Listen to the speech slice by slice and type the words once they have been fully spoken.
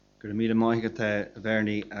Gur míle maithe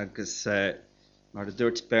Bernie agus mar a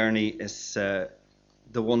dúirt Bernie is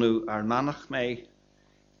the one who Fhearmanach mé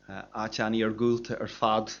áiteannaí ar gúilte ar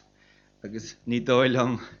fad agus ní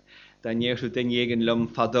dóilm danéirú danéigen lum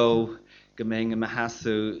fadó go mé me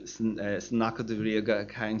hasú san nacadúí a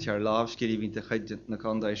caint ar lábhscií bhín chuid na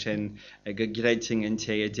condáid sin go greiting in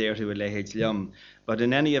té a déirú a lehéid lum. But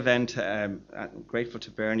in any event, I'm grateful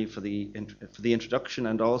to Bernie for the introduction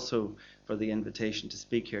and also for the invitation to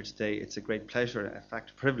speak here today. It's a great pleasure, in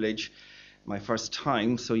fact, a privilege, my first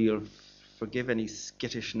time, so you'll forgive any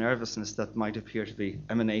skittish nervousness that might appear to be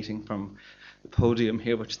emanating from the podium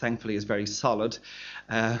here, which thankfully is very solid.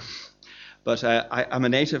 But I'm a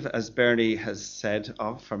native, as Bernie has said,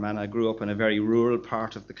 of Fermanagh. I grew up in a very rural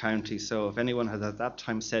part of the county, so if anyone had at that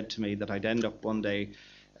time said to me that I'd end up one day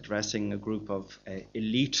addressing a group of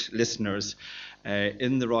elite listeners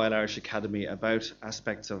in the Royal Irish Academy about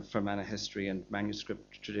aspects of Fermanagh history and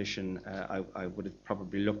manuscript tradition, I would have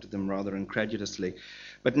probably looked at them rather incredulously.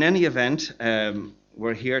 But in any event,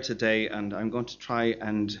 we're here today, and I'm going to try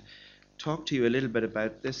and talk to you a little bit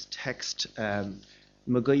about this text,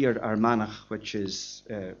 Guidhir Fhearmanach, which is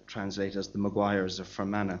translated as the Maguires of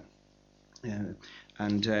Fermanagh.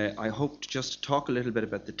 And I hope to just talk a little bit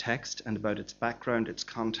about the text and about its background, its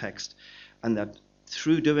context, and that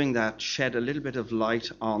through doing that shed a little bit of light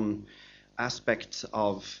on aspects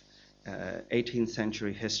of 18th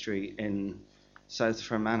century history in South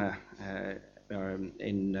Fermanagh, or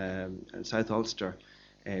in South Ulster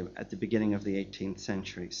at the beginning of the 18th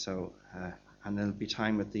century. So, and there'll be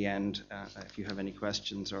time at the end if you have any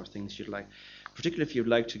questions or things you'd like, particularly if you'd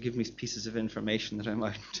like to give me pieces of information that I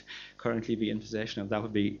might currently be in possession of, that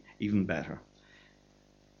would be even better.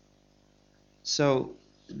 So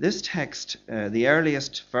this text, the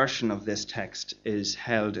earliest version of this text is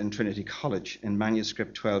held in Trinity College in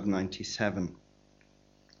manuscript 1297.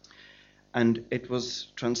 And it was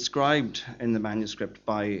transcribed in the manuscript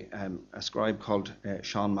by a scribe called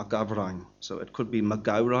Sean McGavrain. So it could be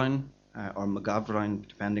McGavrain or McGavrain,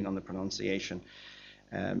 depending on the pronunciation.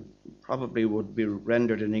 Probably would be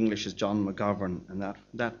rendered in English as John McGovern, and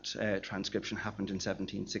that transcription happened in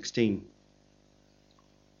 1716.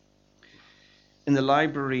 In the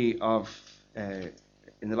library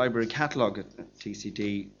catalogue at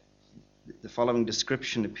TCD, the following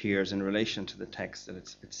description appears in relation to the text, that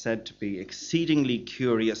it's said to be exceedingly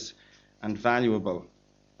curious and valuable,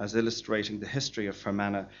 as illustrating the history of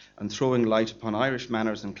Fermanagh and throwing light upon Irish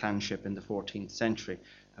manners and clanship in the 14th century.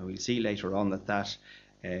 And we'll see later on that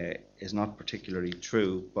is not particularly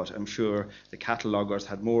true, but I'm sure the cataloguers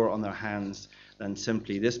had more on their hands than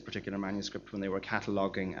simply this particular manuscript when they were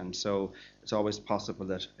cataloguing, and so it's always possible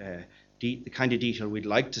that the kind of detail we'd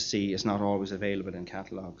like to see is not always available in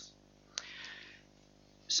catalogues.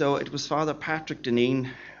 So it was Father Patrick Dineen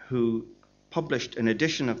who published an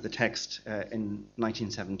edition of the text in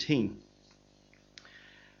 1917.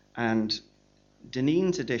 And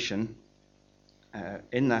Dineen's edition,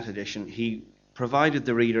 in that edition, he provided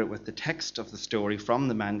the reader with the text of the story from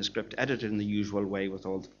the manuscript, edited in the usual way with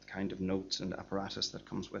all the kind of notes and apparatus that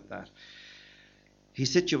comes with that. He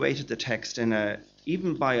situated the text in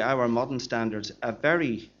even by our modern standards, a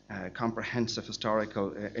very comprehensive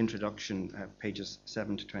historical introduction, pages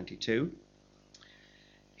 7 to 22.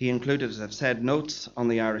 He included, as I've said, notes on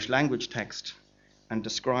the Irish language text and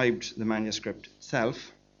described the manuscript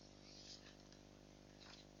itself.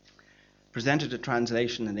 Presented a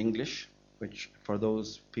translation in English, which for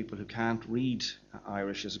those people who can't read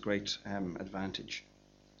Irish is a great advantage.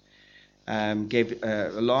 Gave a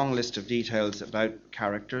long list of details about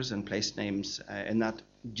characters and place names in that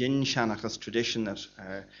Gin Shanachas tradition that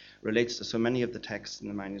relates to so many of the texts in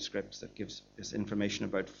the manuscripts, that gives us information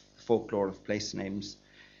about folklore of place names.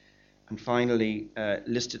 And finally,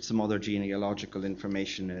 listed some other genealogical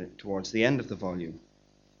information towards the end of the volume.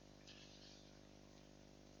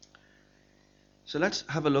 So let's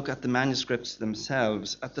have a look at the manuscripts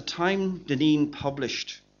themselves. At the time Dineen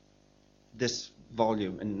published this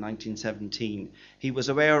volume in 1917, he was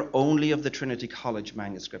aware only of the Trinity College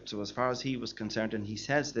manuscript. So as far as he was concerned, and he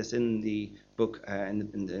says this in the book,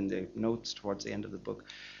 in the notes towards the end of the book,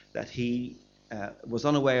 that he was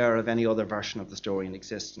unaware of any other version of the story in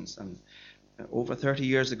existence. And over 30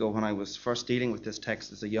 years ago, when I was first dealing with this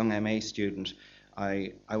text as a young MA student,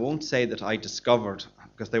 I won't say that I discovered,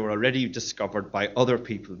 because they were already discovered by other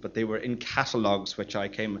people, but they were in catalogues which I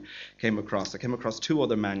came across. I came across two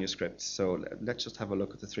other manuscripts, so let's just have a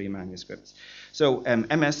look at the three manuscripts. So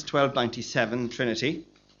MS 1297, Trinity,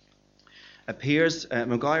 appears,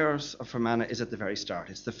 Maguires of Fermanagh is at the very start.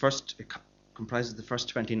 It's the first, it comprises the first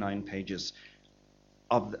 29 pages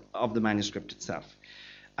of the manuscript itself.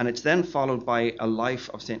 And it's then followed by a life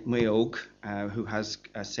of St. Muoch, who has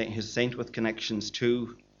his saint with connections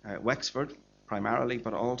to Wexford primarily,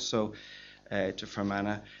 but also to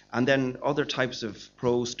Fermanagh. And then other types of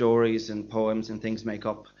prose stories and poems and things make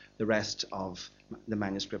up the rest of the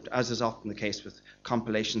manuscript, as is often the case with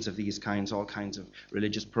compilations of these kinds. All kinds of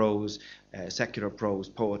religious prose, secular prose,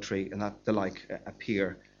 poetry, and that the like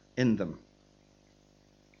appear in them.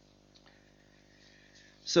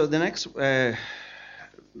 So the next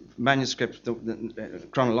manuscript,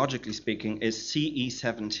 chronologically speaking, is CE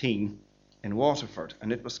 17 in Waterford,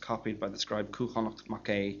 and it was copied by the scribe Guidhir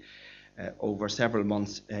Fhearmanach over several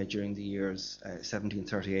months during the years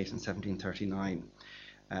 1738 and 1739.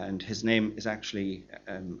 And his name is actually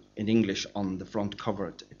in English on the front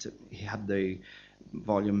cover. He had the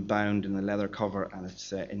volume bound in a leather cover, and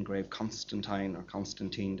it's engraved Constantine or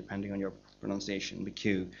Constantine, depending on your pronunciation,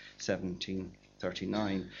 McHugh,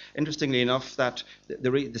 1739. Interestingly enough, that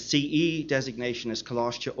the CE designation is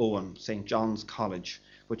Colostia Owen, St. John's College,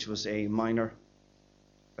 which was a minor,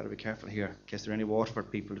 better be careful here in case there are any Waterford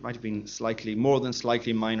people, it might have been more than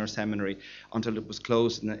slightly minor seminary until it was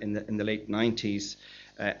closed in the late 90s.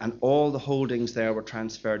 And all the holdings there were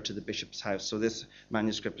transferred to the Bishop's House. So this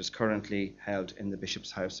manuscript is currently held in the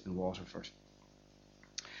Bishop's House in Waterford.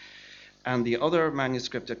 And the other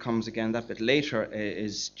manuscript that comes again that bit later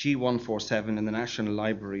is G147 in the National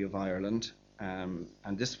Library of Ireland. And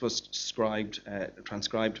this was transcribed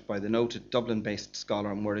by the noted Dublin-based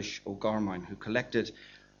scholar Murish O'Gormine, who collected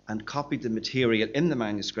and copied the material in the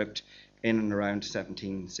manuscript in and around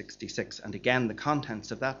 1766. And again, the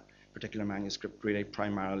contents of that particular manuscript relate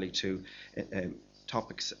primarily to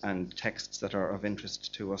topics and texts that are of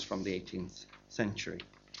interest to us from the 18th century.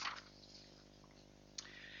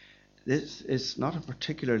 This is not a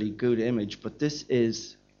particularly good image, but this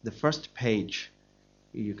is the first page.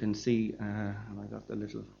 You can see, and I got the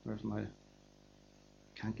little, where's my,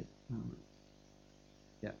 can't get,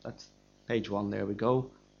 yeah, that's page 1, there we go.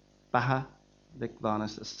 Baha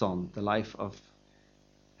McManus' son, the life of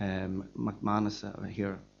McManus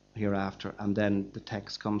hereafter, and then the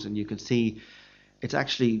text comes, and you can see it's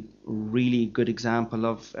actually a really good example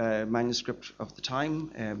of manuscript of the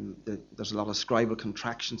time. There's a lot of scribal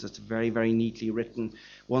contractions. It's very, very neatly written.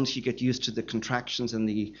 Once you get used to the contractions and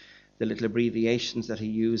the little abbreviations that he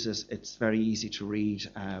uses, it's very easy to read.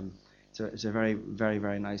 So it's a very, very,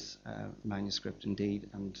 very nice manuscript indeed,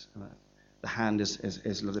 and the hand is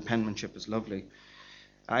the penmanship is lovely.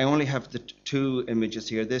 I only have the two images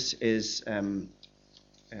here. This is the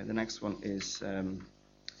next one is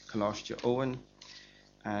Colostia Owen,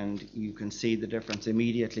 and you can see the difference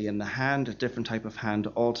immediately in the hand, a different type of hand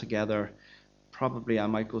altogether. Probably I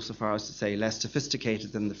might go so far as to say less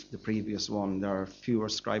sophisticated than the previous one. There are fewer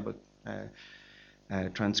scribal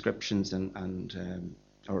transcriptions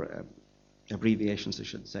or abbreviations, I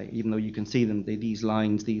should say, even though you can see them, these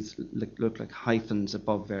lines, these look like hyphens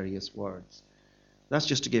above various words. That's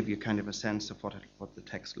just to give you kind of a sense of what the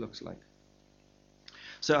text looks like.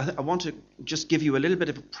 So I want to just give you a little bit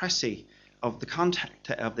of a précis of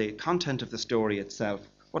the content of the story itself.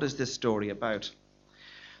 What is this story about?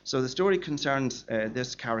 So the story concerns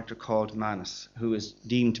this character called Manus, who is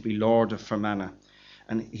deemed to be Lord of Fermanagh,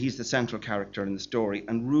 and he's the central character in the story,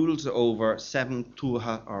 and rules over 7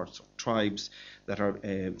 tuatha, or tribes, that are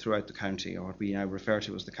throughout the county, or what we now refer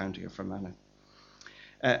to as the county of Fermanagh.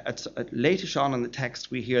 Later on in the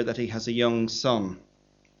text, we hear that he has a young son,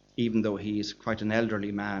 even though he is quite an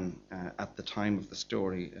elderly man at the time of the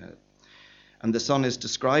story. And the son is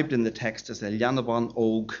described in the text as a Llanabon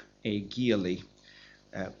Og e Giali,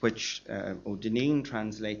 which O'Deneen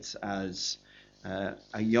translates as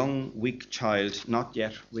a young, weak child, not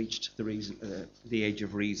yet reached the age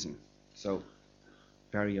of reason. So,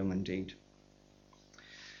 very young indeed.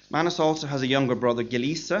 Manus also has a younger brother,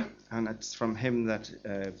 Gilisa, and it's from him that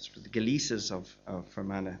the Gilisas of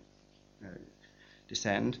Fermanagh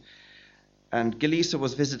descend. And Gilisa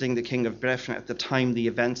was visiting the king of Breffni at the time the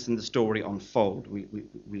events in the story unfold. We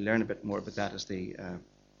learn a bit more about that as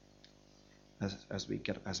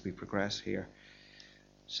we progress here.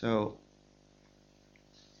 So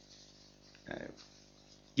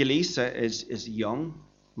Gilisa is young,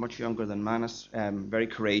 much younger than Manus, very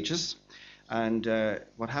courageous. And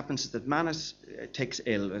what happens is that Manus takes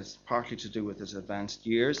ill. It's partly to do with his advanced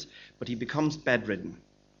years, but he becomes bedridden.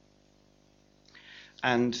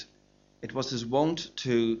 And it was his wont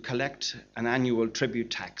to collect an annual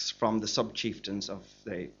tribute tax from the sub-chieftains of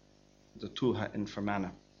the Tuatha in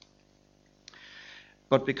Fermanagh.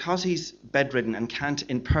 But because he's bedridden and can't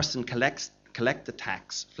in person collect the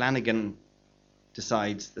tax, Flanagan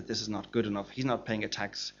decides that this is not good enough. He's not paying a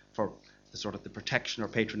tax for sort of the protection or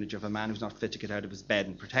patronage of a man who's not fit to get out of his bed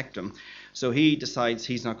and protect him. So he decides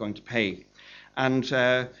he's not going to pay. And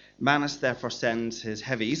Manus therefore sends his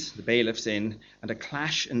heavies, the bailiffs, in, and a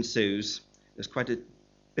clash ensues. There's quite a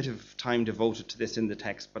bit of time devoted to this in the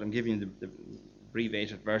text, but I'm giving you the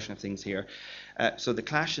abbreviated version of things here. So the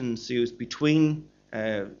clash ensues between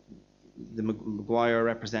the Maguire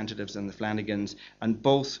representatives and the Flanagans, and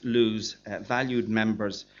both lose valued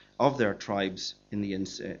members of their tribes in the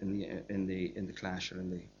clash, or in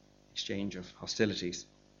the exchange of hostilities.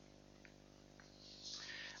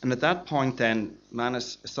 And at that point then,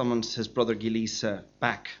 Manus summons his brother Gilisa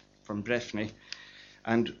back from Breffni,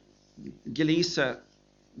 and Gilisa,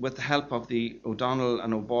 with the help of the O'Donnell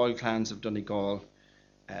and O'Boyle clans of Donegal,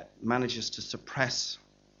 manages to suppress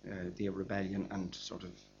the rebellion and sort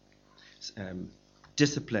of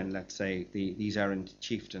discipline, let's say, these errant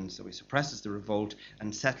chieftains. So he suppresses the revolt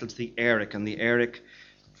and settles the Eric. And the Eric,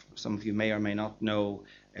 some of you may or may not know,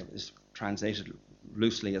 is translated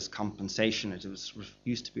loosely as compensation. It was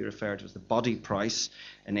used to be referred to as the body price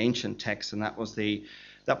in ancient texts, and that was the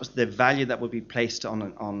value that would be placed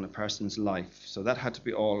on a person's life. So that had to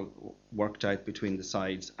be all worked out between the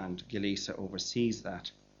sides, and Gilisa oversees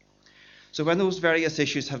that. So when those various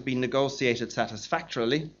issues have been negotiated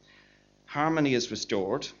satisfactorily, harmony is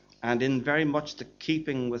restored, and in very much the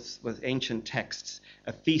keeping with ancient texts,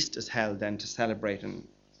 a feast is held then to celebrate, and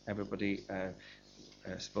everybody,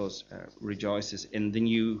 I suppose, rejoices in the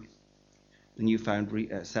newfound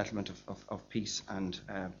settlement of peace and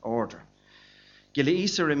order.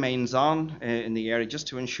 Gilisa remains on in the area just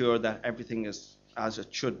to ensure that everything is as it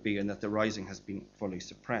should be and that the rising has been fully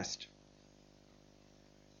suppressed.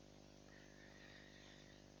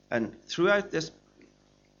 And throughout this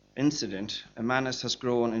incident, Manus has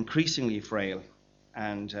grown increasingly frail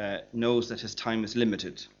and knows that his time is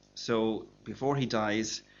limited. So before he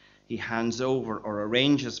dies, he hands over or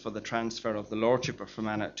arranges for the transfer of the lordship of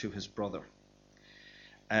Fermanagh to his brother.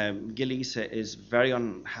 Gilisa is very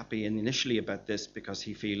unhappy initially about this, because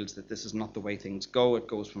he feels that this is not the way things go. It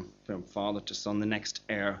goes from father to son, the next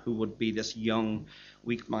heir, who would be this young,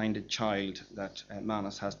 weak-minded child that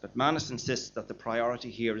Manus has. But Manus insists that the priority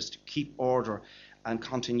here is to keep order and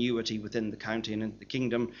continuity within the county and in the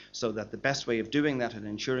kingdom, so that the best way of doing that and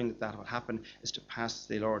ensuring that that will happen is to pass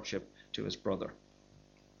the lordship to his brother.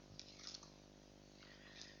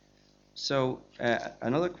 So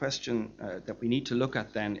another question that we need to look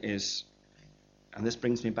at then is, and this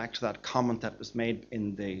brings me back to that comment that was made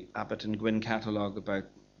in the Abbott and Gwynn catalogue about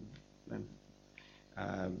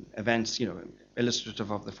events,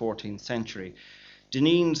 illustrative of the 14th century.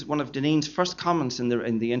 One of Dineen's first comments in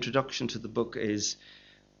the introduction to the book is,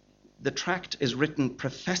 the tract is written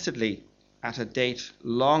professedly at a date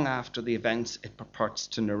long after the events it purports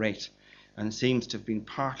to narrate, and seems to have been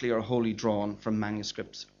partly or wholly drawn from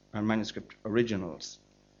manuscript originals.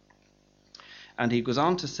 And he goes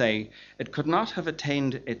on to say, it could not have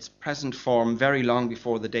attained its present form very long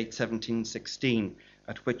before the date 1716,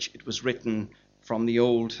 at which it was written from the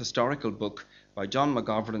old historical book by John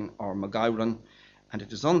McGovern or McGowran, and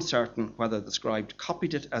it is uncertain whether the scribe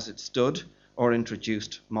copied it as it stood or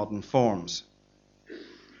introduced modern forms.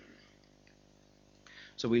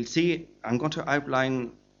 So we'll see, I'm going to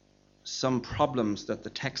outline some problems that the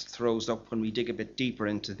text throws up when we dig a bit deeper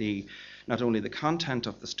into not only the content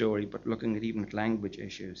of the story, but looking at even language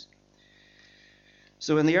issues.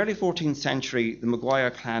 So in the early 14th century, the Maguire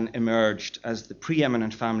clan emerged as the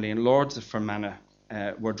preeminent family, and lords of Fermanagh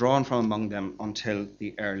were drawn from among them until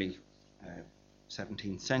the early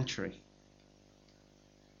 17th century.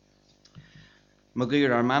 Guidhir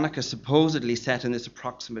Fhearmanach is supposedly set in this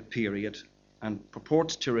approximate period, and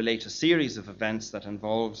purports to relate a series of events that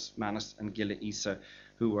involves Manus and Gilisa,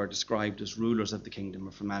 who were described as rulers of the kingdom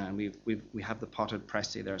of Fermanagh. And we have the potted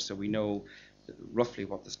Pressy there, so we know roughly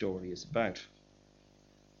what the story is about.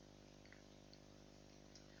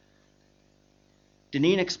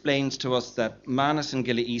 Dineen explains to us that Manus and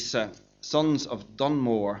Gilisa, sons of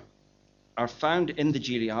Dunmore, are found in the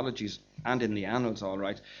genealogies and in the annals, all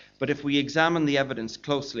right, but if we examine the evidence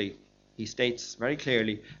closely, he states very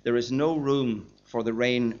clearly, there is no room for the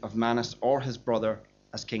reign of Manus or his brother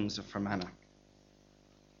as kings of Fermanagh.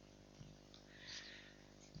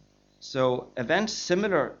 So events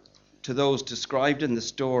similar to those described in the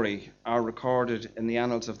story are recorded in the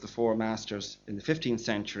annals of the Four Masters in the 15th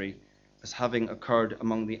century as having occurred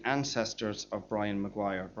among the ancestors of Brian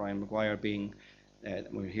Maguire. Brian Maguire being,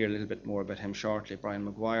 we'll hear a little bit more about him shortly. Brian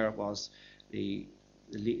Maguire was the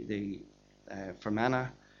Fermanagh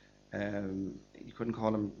you couldn't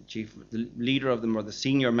call him chief, the leader of them or the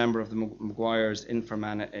senior member of the Maguires in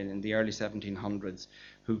Fermanagh in the early 1700s,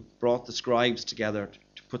 who brought the scribes together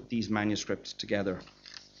to put these manuscripts together.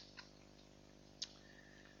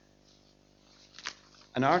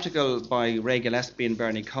 An article by Ray Gillespie and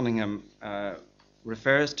Bernie Cunningham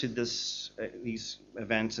refers to these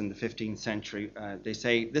events in the 15th century. They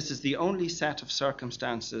say, "This is the only set of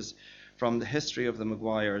circumstances from the history of the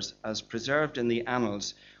Maguires as preserved in the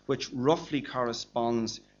annals which roughly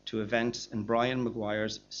corresponds to events in Brian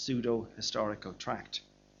Maguire's pseudo-historical tract."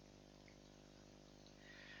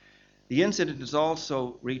 The incident is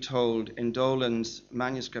also retold in Dolan's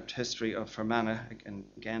manuscript history of Fermanagh,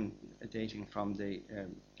 again dating from the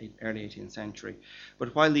early 18th century.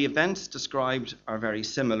 But while the events described are very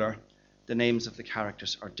similar, the names of the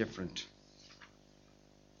characters are different.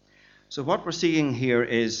 So what we're seeing here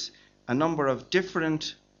is a number of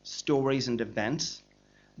different stories and events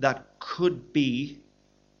that could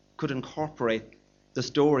incorporate the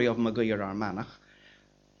story of Guidhir Fhearmanach,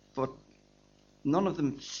 but none of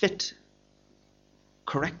them fit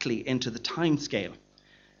correctly into the time scale.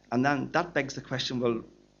 And then that begs the question, well,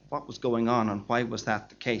 what was going on and why was that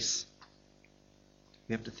the case?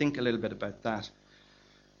 We have to think a little bit about that.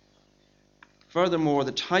 Furthermore,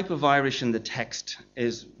 the type of Irish in the text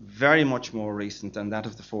is very much more recent than that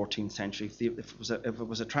of the 14th century. If it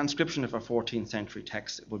was a transcription of a 14th century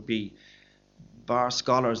text, it would be, bar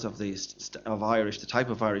scholars of Irish, the type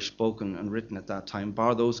of Irish spoken and written at that time,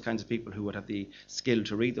 bar those kinds of people who would have the skill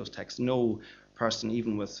to read those texts, no person,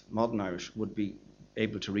 even with modern Irish, would be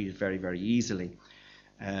able to read it very, very easily.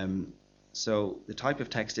 So the type of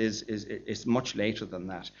text is much later than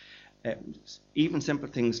that. Even simple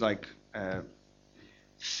things like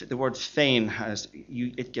the word féin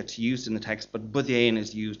it gets used in the text, but budéin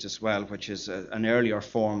is used as well, which is an earlier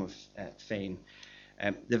form of féin.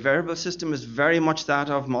 The verbal system is very much that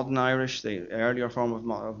of modern Irish, the earlier form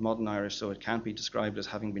of modern Irish, so it can't be described as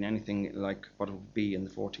having been anything like what it would be in the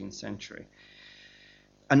 14th century.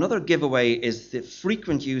 Another giveaway is the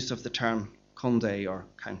frequent use of the term Conde or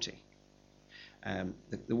county.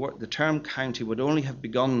 The term county would only have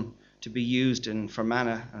begun to be used in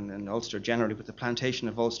Fermanagh and in Ulster generally with the plantation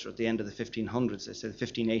of Ulster at the end of the 1500s, they say the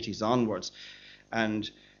 1580s onwards. And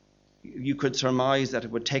you could surmise that it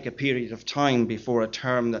would take a period of time before a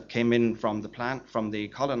term that came in from the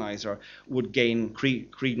colonizer would gain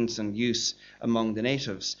credence and use among the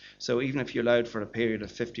natives. So even if you allowed for a period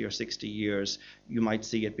of 50 or 60 years, you might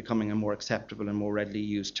see it becoming a more acceptable and more readily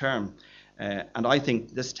used term. And I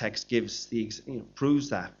think this text proves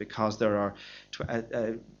that, because there are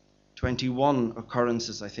 21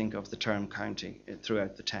 occurrences, I think, of the term county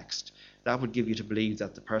throughout the text. That would give you to believe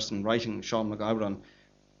that the person writing, Sean McGowran,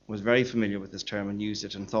 was very familiar with this term and used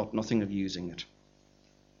it and thought nothing of using it.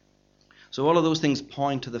 So all of those things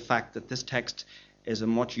point to the fact that this text is a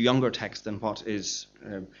much younger text than what it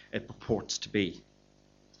purports to be.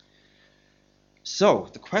 So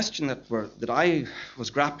the question that I was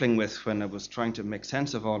grappling with when I was trying to make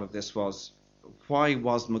sense of all of this was, why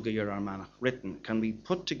was Guidhir Fhearmanach written? Can we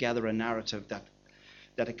put together a narrative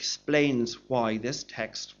that explains why this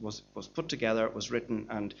text was put together, was written,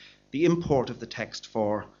 and the import of the text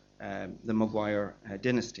for the Maguire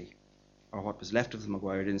dynasty, or what was left of the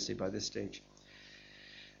Maguire dynasty by this stage?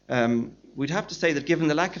 We'd have to say that given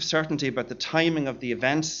the lack of certainty about the timing of the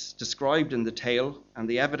events described in the tale and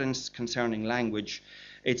the evidence concerning language,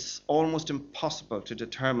 it's almost impossible to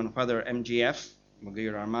determine whether MGF,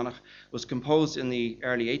 Guidhir Fhearmanach, was composed in the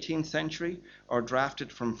early 18th century or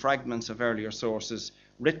drafted from fragments of earlier sources,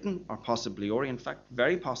 written or possibly oral, in fact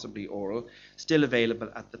very possibly oral, still available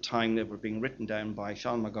at the time they were being written down by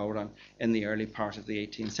Sean McGowran in the early part of the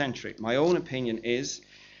 18th century. My own opinion is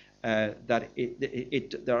that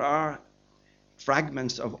there are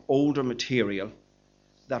fragments of older material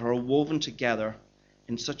that are woven together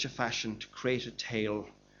in such a fashion to create a tale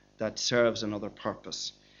that serves another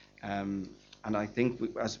purpose. And I think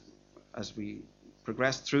as we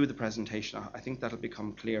progress through the presentation, I think that'll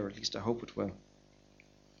become clear, at least I hope it will.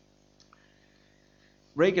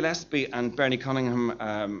 Ray Gillespie and Bernie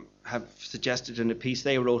Cunningham have suggested in a piece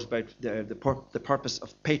they wrote about the purpose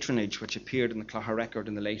of patronage, which appeared in the Clogher Record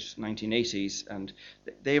in the late 1980s, and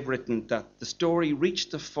they've written that the story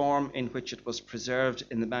reached the form in which it was preserved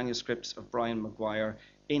in the manuscripts of Brian Maguire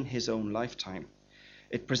in his own lifetime.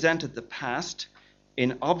 It presented the past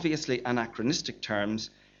in obviously anachronistic terms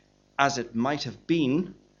as it might have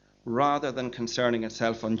been, rather than concerning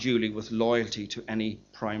itself unduly with loyalty to any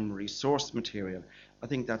primary source material. I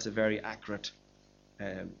think that's a very accurate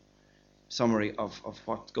summary of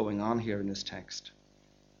what's going on here in this text.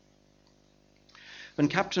 When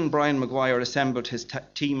Captain Brian Maguire assembled his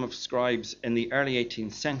team of scribes in the early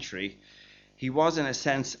 18th century, he was in a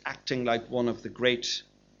sense acting like one of the great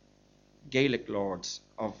Gaelic lords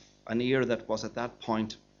of an era that was at that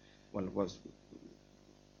point, well, it was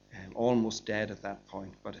almost dead at that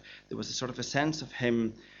point, but there was a sort of a sense of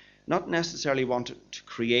him not necessarily wanting to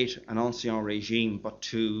create an ancien regime, but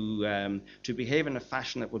to behave in a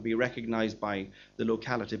fashion that would be recognised by the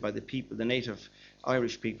locality, by the people, the native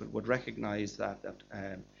Irish people would recognise that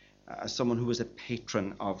as someone who was a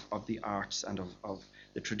patron of the arts and of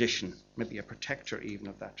the tradition, maybe a protector even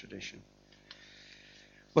of that tradition.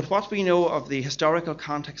 But what we know of the historical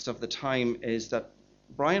context of the time is that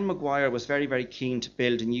Brian Maguire was very, very keen to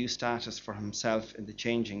build a new status for himself in the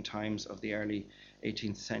changing times of the early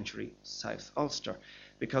 18th century South Ulster.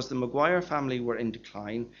 Because the Maguire family were in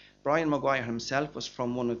decline, Brian Maguire himself was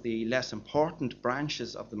from one of the less important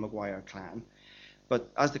branches of the Maguire clan. But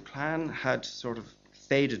as the clan had sort of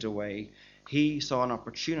faded away, he saw an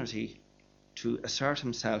opportunity to assert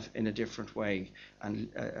himself in a different way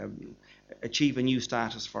and achieve a new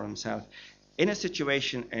status for himself in a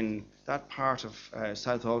situation in that part of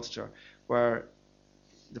South Ulster where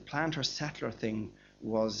the planter-settler thing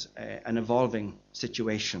was an evolving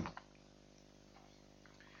situation.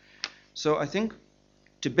 So I think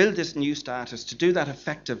to build this new status, to do that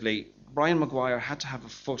effectively, Brian Maguire had to have a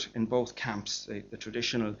foot in both camps, the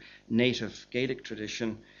traditional native Gaelic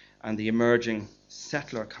tradition and the emerging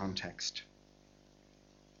settler context.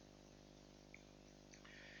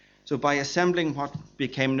 So by assembling what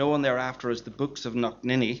became known thereafter as the Books of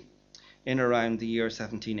Knockninny in around the year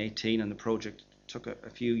 1718, and the project took a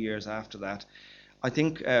few years after that, I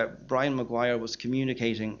think Brian Maguire was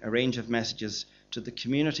communicating a range of messages to the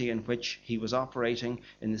community in which he was operating,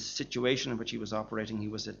 in the situation in which he was operating. He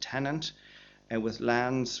was a tenant with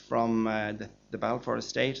lands from the Balfour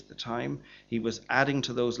estate at the time. He was adding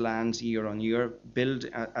to those lands year on year, build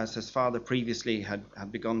as his father previously had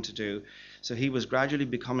begun to do. So he was gradually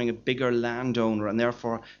becoming a bigger landowner and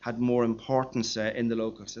therefore had more importance in the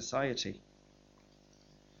local society.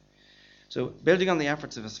 So building on the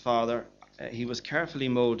efforts of his father, he was carefully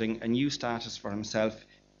moulding a new status for himself,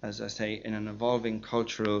 as I say, in an evolving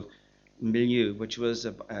cultural milieu, which was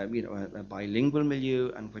a bilingual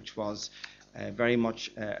milieu, and which was very much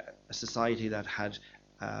a society that had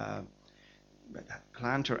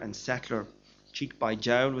planter and settler cheek by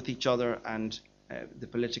jowl with each other, and the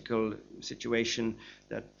political situation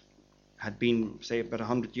that had been, say, about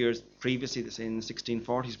 100 years previously, say in the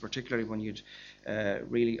 1640s, particularly when you'd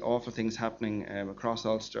really awful things happening across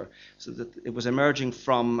Ulster. So that it was emerging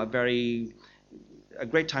from a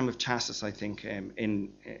great time of chassis, I think,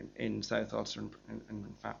 in South Ulster and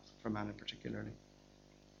Fermanagh particularly.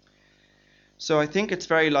 So I think it's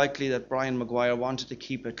very likely that Brian Maguire wanted to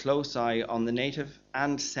keep a close eye on the native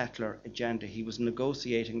and settler agenda. He was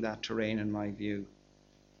negotiating that terrain, in my view.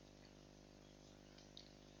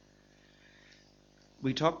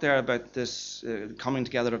 We talked there about this coming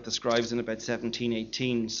together of the scribes in about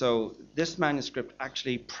 1718. So this manuscript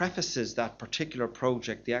actually prefaces that particular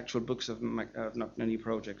project, the actual Books of Knockninny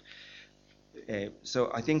project.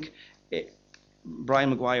 So I think Brian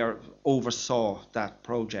Maguire oversaw that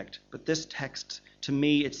project. But this text, to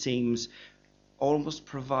me, it seems, almost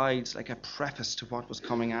provides like a preface to what was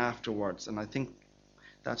coming afterwards. And I think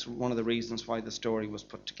that's one of the reasons why the story was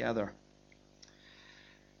put together.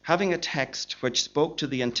 Having a text which spoke to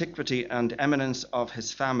the antiquity and eminence of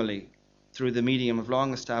his family through the medium of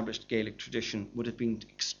long-established Gaelic tradition would have been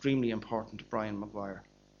extremely important to Brian Maguire.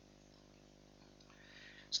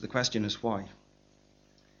 So the question is why?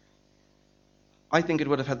 I think it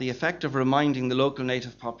would have had the effect of reminding the local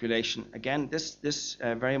native population, again, this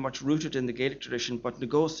very much rooted in the Gaelic tradition, but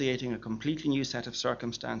negotiating a completely new set of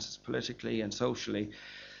circumstances politically and socially.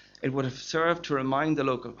 It would have served to remind the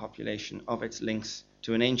local population of its links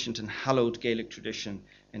to an ancient and hallowed Gaelic tradition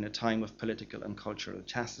in a time of political and cultural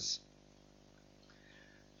chassis.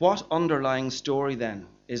 What underlying story then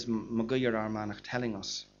is Guidhir Fhearmanach telling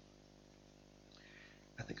us?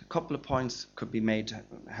 I think a couple of points could be made to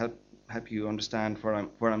help you understand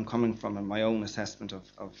where I'm coming from in my own assessment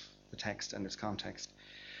of the text and its context.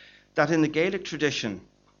 That in the Gaelic tradition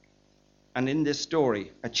and in this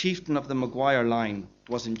story, a chieftain of the Maguire line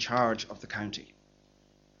was in charge of the county.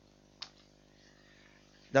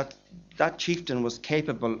 That chieftain was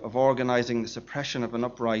capable of organising the suppression of an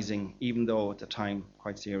uprising, even though at the time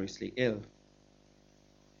quite seriously ill.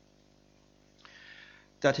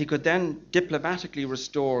 That he could then diplomatically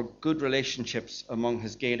restore good relationships among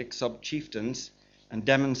his Gaelic sub-chieftains and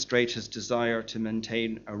demonstrate his desire to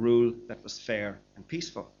maintain a rule that was fair and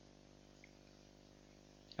peaceful.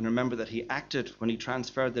 And remember that he acted when he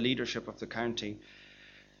transferred the leadership of the county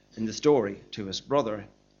in the story to his brother.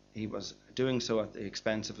 He was doing so at the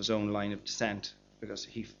expense of his own line of descent, because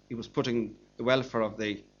he was putting the welfare of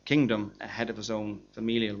the kingdom ahead of his own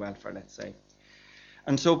familial welfare, let's say.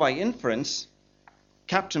 And so by inference,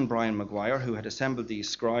 Captain Brian Maguire, who had assembled these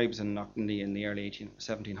scribes in Knockney in the early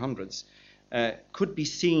 1700s, could be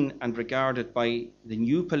seen and regarded by the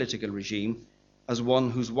new political regime as one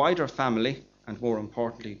whose wider family, and more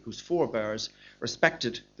importantly, whose forebears,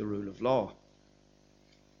 respected the rule of law.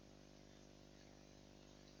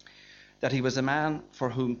 That he was a man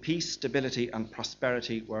for whom peace, stability, and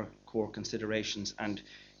prosperity were core considerations. And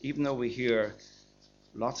even though we hear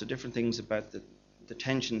lots of different things about the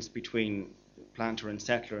tensions between planter and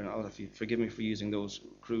settler, and all of you, forgive me for using those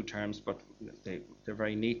crude terms, but they're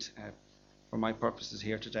very neat for my purposes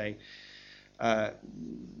here today.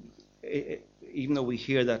 Even though we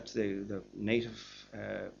hear that the native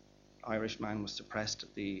Irish man was suppressed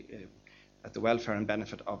at the welfare and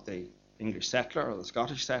benefit of the English settler or the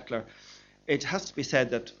Scottish settler, it has to be said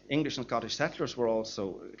that English and Scottish settlers were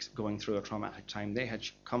also going through a traumatic time. They had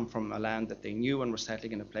come from a land that they knew and were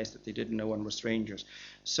settling in a place that they didn't know and were strangers.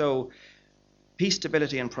 So peace,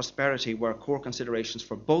 stability, and prosperity were core considerations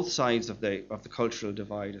for both sides of the cultural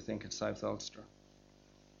divide, I think, in South Ulster.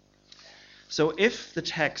 So if the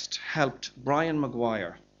text helped Brian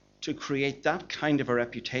Maguire to create that kind of a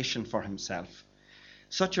reputation for himself,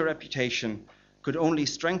 such a reputation could only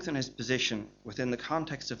strengthen his position within the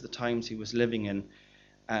context of the times he was living in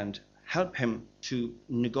and help him to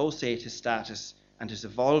negotiate his status and his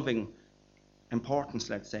evolving importance,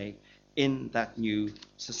 let's say, in that new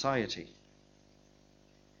society.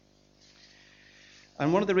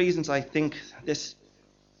 And one of the reasons I think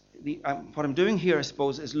what I'm doing here, I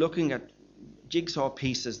suppose, is looking at jigsaw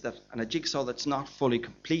pieces and a jigsaw that's not fully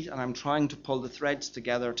complete, and I'm trying to pull the threads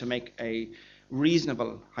together to make a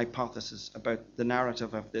reasonable hypothesis about the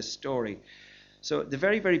narrative of this story. So the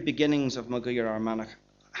very, very beginnings of Guidhir Fhearmanach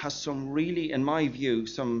has some really, in my view,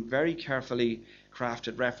 some very carefully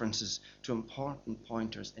crafted references to important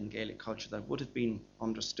pointers in Gaelic culture that would have been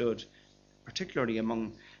understood, particularly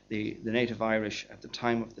among the native Irish at the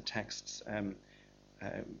time of the text's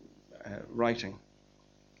writing.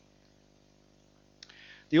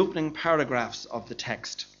 The opening paragraphs of the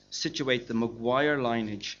text situate the Maguire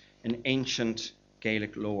lineage in ancient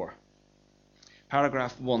Gaelic lore.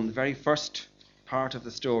 Paragraph 1, the very first part of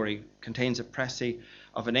the story, contains a précis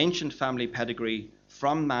of an ancient family pedigree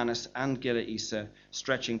from Manus and Gilla Isa,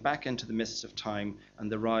 stretching back into the mists of time and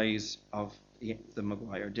the rise of the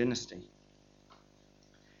Maguire dynasty.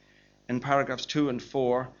 In paragraphs 2 and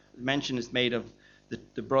 4, mention is made of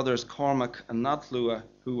the brothers Cormac and Nadlua,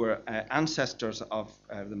 who were ancestors of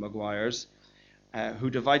the Maguires, who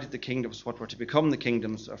divided the kingdoms, what were to become the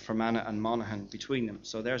kingdoms of Fermanagh and Monaghan, between them.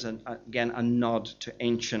 So there's again a nod to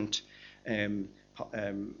ancient,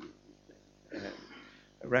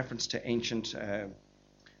 reference to ancient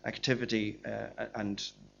activity and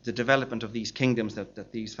the development of these kingdoms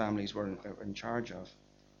that these families were in charge of.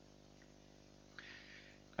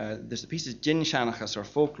 There's a piece of Din Shanachas, or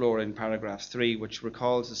folklore, in paragraph 3, which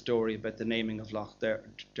recalls a story about the naming of Loch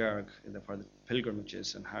Derg, where the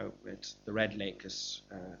pilgrimages, and how the Red Lake is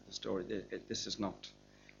the story. This is not,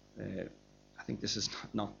 I think this is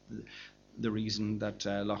not the reason that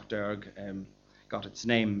Loch Derg got its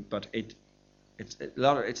name, but it's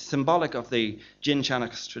symbolic of the Din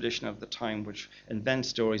Shanachas tradition of the time, which invents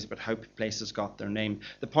stories about how places got their name.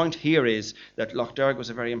 The point here is that Loch Derg was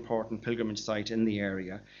a very important pilgrimage site in the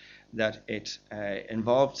area, that it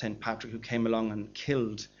involved St. Patrick, who came along and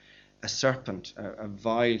killed a serpent, a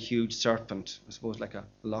vile, huge serpent, I suppose like a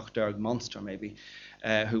Loch Derg monster maybe,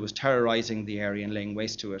 who was terrorizing the area and laying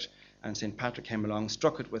waste to it. And St. Patrick came along,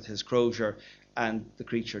 struck it with his crosier, and the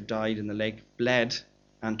creature died in the lake, bled,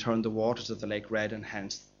 and turned the waters of the lake red, and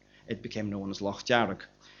hence it became known as Loch Derg.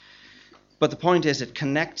 But the point is, it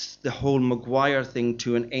connects the whole Maguire thing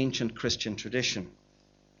to an ancient Christian tradition.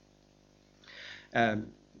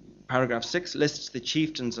 Paragraph 6 lists the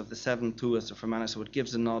chieftains of the seven Tuas of Fermanagh, so it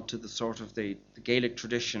gives a nod to the sort of the Gaelic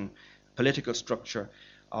tradition, political structure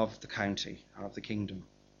of the county, or of the kingdom.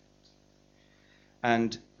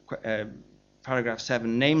 And paragraph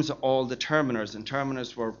 7 names all the terminers, and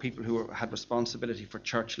terminers were people who had responsibility for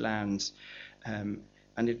church lands, and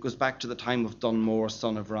it goes back to the time of Dunmore,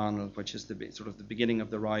 son of Ronald, which is sort of the beginning of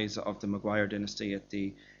the rise of the Maguire dynasty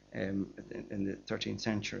in the 13th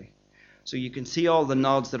century. So you can see all the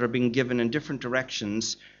nods that are being given in different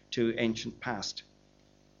directions to ancient past.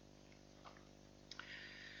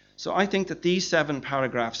 So I think that these 7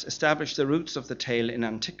 paragraphs establish the roots of the tale in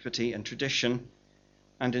antiquity and tradition,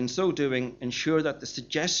 and in so doing ensure that the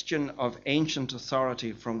suggestion of ancient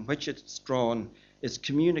authority from which it's drawn is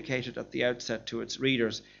communicated at the outset to its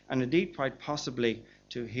readers, and indeed quite possibly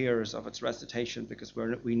to hearers of its recitation, because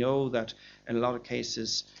we know that in a lot of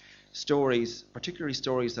cases stories, particularly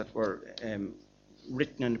stories that were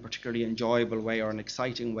written in a particularly enjoyable way or an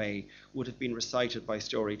exciting way, would have been recited by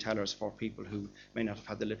storytellers for people who may not have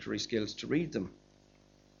had the literary skills to read them.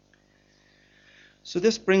 So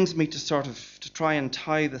this brings me to try and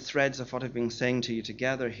tie the threads of what I've been saying to you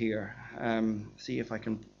together here. See if I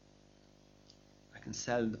can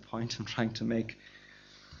sell the point I'm trying to make.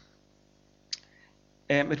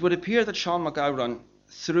 It would appear that Sean McGowran,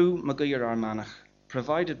 through Guidhir Fhearmanach,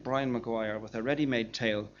 provided Brian Maguire with a ready-made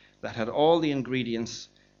tale that had all the ingredients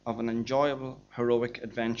of an enjoyable, heroic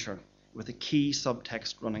adventure, with a key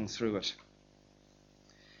subtext running through it.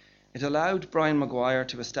 It allowed Brian Maguire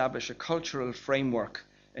to establish a cultural framework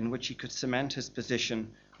in which he could cement his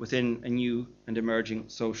position within a new and emerging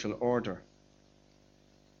social order.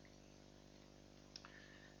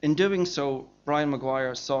 In doing so, Brian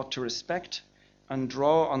Maguire sought to respect and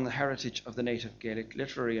draw on the heritage of the native Gaelic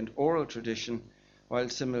literary and oral tradition, while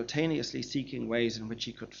simultaneously seeking ways in which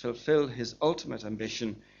he could fulfill his ultimate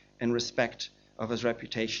ambition in respect of his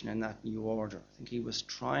reputation in that new order. I think he was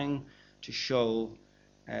trying to show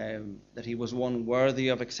that he was one worthy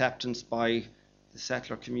of acceptance by the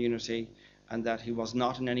settler community, and that he was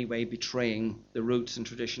not in any way betraying the roots and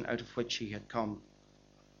tradition out of which he had come.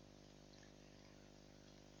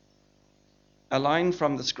 A line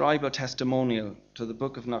from the scribal testimonial to the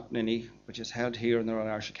Book of Knockninny, which is held here in the Royal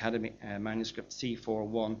Irish Academy, manuscript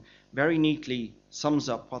C41, very neatly sums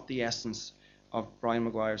up what the essence of Brian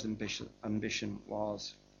Maguire's ambition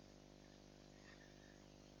was.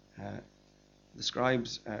 The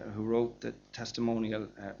scribes who wrote the testimonial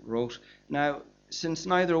wrote, "Now, since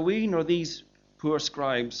neither we nor these poor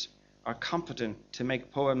scribes are competent to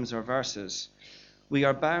make poems or verses, we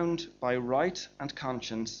are bound by right and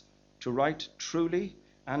conscience to write truly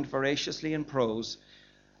and veraciously in prose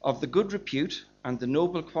of the good repute and the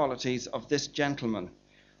noble qualities of this gentleman,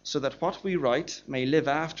 so that what we write may live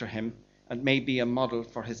after him and may be a model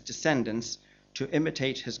for his descendants to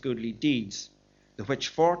imitate his goodly deeds, the which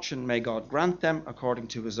fortune may God grant them according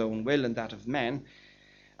to his own will and that of men,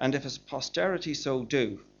 and if his posterity so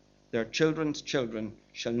do, their children's children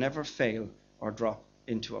shall never fail or drop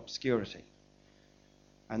into obscurity."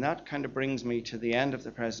 And that kind of brings me to the end of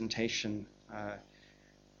the presentation.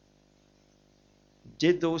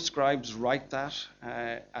 Did those scribes write that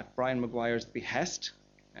at Brian Maguire's behest?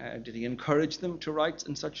 Did he encourage them to write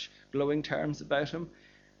in such glowing terms about him?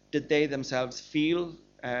 Did they themselves feel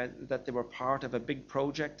that they were part of a big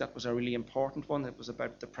project that was a really important one, that was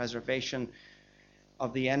about the preservation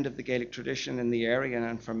of the end of the Gaelic tradition in the area and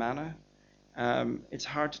in Fermanagh? It's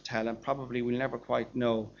hard to tell, and probably we'll never quite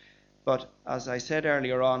know. But as I said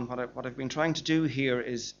earlier on, what I've been trying to do here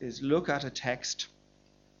is look at a text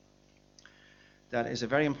that is a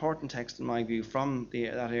very important text in my view from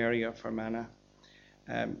that area of Fermanagh.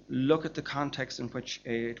 Look at the context in which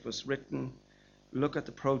it was written, look at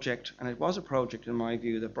the project, and it was a project in my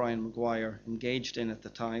view that Brian Maguire engaged in at the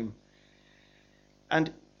time.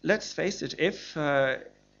 And let's face it, if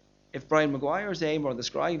Brian Maguire's aim or the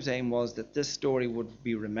scribe's aim was that this story would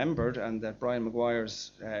be remembered and that Brian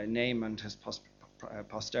Maguire's name and his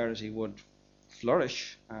posterity would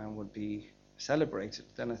flourish and would be celebrated,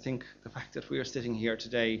 then I think the fact that we are sitting here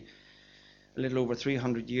today, a little over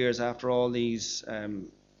 300 years after all these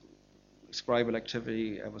scribal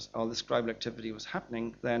activity, all the scribal activity was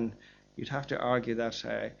happening, then you'd have to argue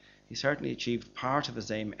that he certainly achieved part of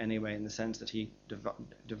his aim anyway, in the sense that he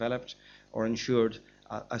developed or ensured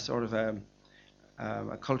a sort of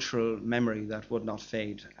a cultural memory that would not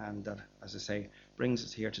fade, and that, as I say, brings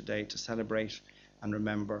us here today to celebrate and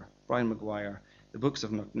remember Brian Maguire, the books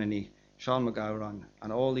of Knockninny, Sean McGowran,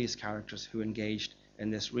 and all these characters who engaged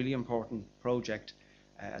in this really important project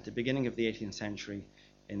at the beginning of the 18th century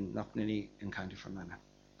in Knockninny in County Fermanagh.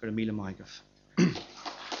 Gur míle maith agah.